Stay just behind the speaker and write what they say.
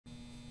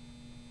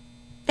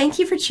Thank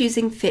you for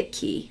choosing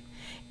FitKey.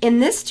 In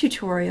this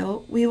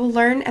tutorial, we will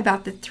learn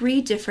about the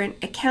 3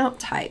 different account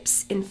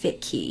types in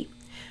FitKey.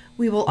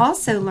 We will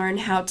also learn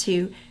how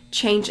to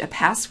change a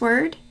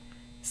password,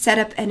 set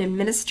up an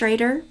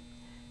administrator,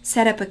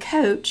 set up a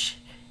coach,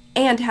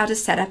 and how to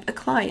set up a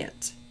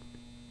client.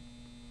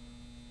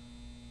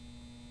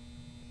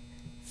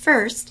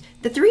 First,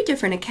 the 3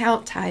 different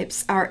account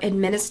types are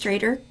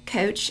administrator,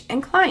 coach,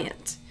 and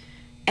client.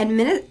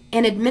 An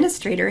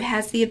administrator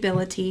has the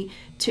ability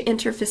to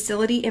enter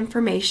facility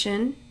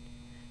information,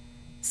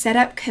 set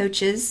up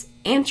coaches,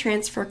 and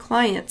transfer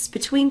clients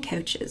between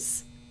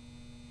coaches.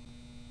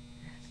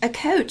 A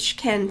coach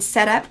can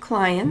set up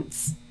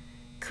clients,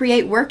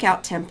 create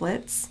workout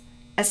templates,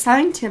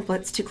 assign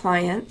templates to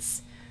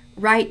clients,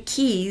 write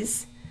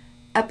keys,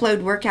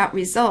 upload workout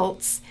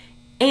results,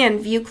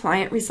 and view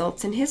client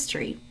results and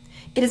history.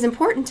 It is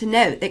important to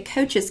note that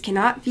coaches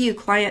cannot view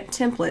client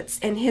templates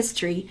and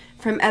history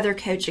from other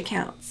coach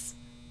accounts.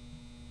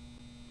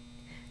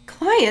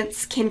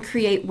 Clients can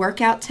create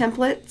workout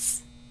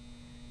templates,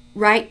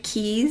 write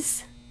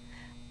keys,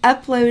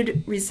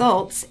 upload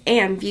results,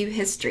 and view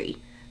history.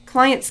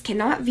 Clients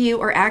cannot view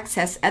or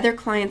access other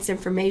clients'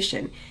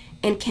 information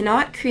and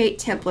cannot create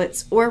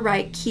templates or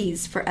write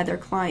keys for other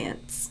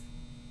clients.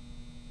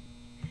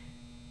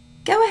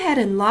 Go ahead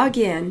and log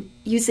in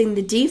using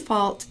the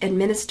default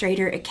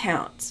administrator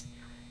account.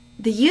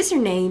 The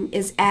username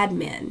is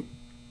admin.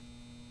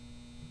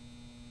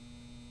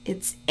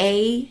 It's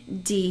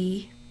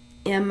ADMIN,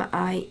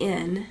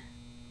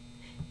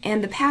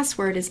 and the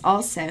password is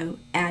also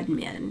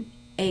admin,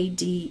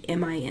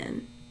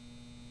 ADMIN.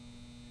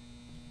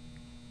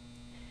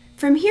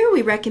 From here,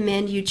 we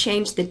recommend you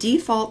change the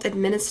default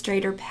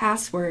administrator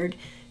password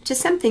to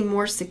something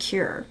more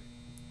secure.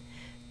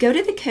 Go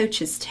to the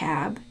Coaches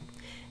tab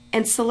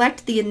and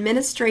select the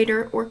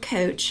administrator or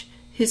coach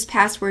whose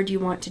password you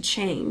want to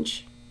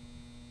change.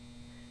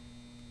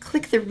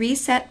 Click the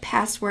Reset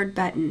Password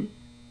button.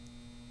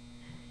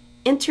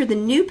 Enter the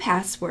new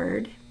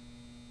password,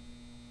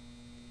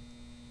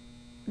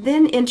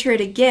 then enter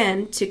it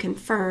again to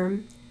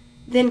confirm,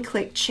 then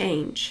click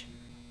Change.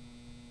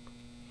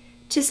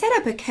 To set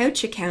up a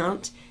coach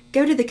account,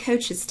 go to the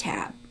Coaches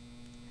tab.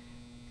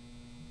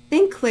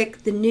 Then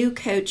click the New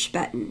Coach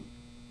button.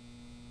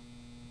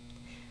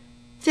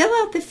 Fill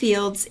out the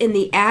fields in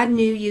the Add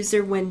New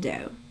User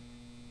window.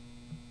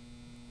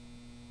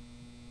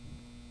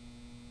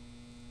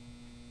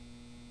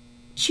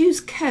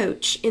 Choose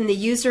Coach in the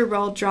User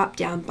Role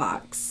drop-down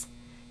box,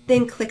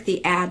 then click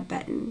the Add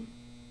button.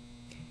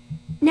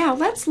 Now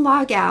let's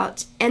log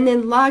out and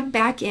then log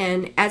back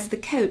in as the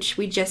coach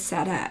we just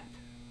set up.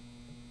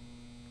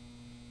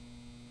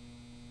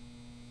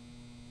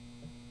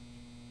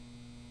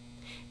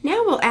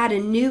 Now we'll add a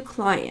new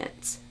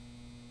client.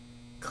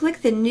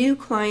 Click the New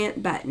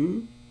Client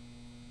button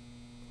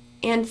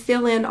and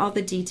fill in all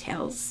the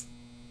details.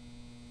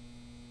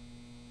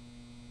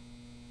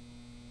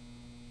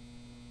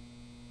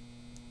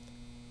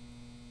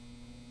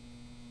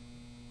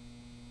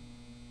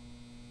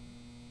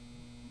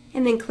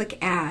 And then click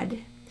Add.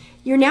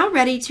 You're now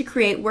ready to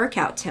create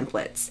workout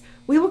templates.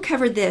 We will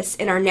cover this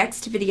in our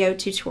next video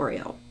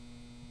tutorial.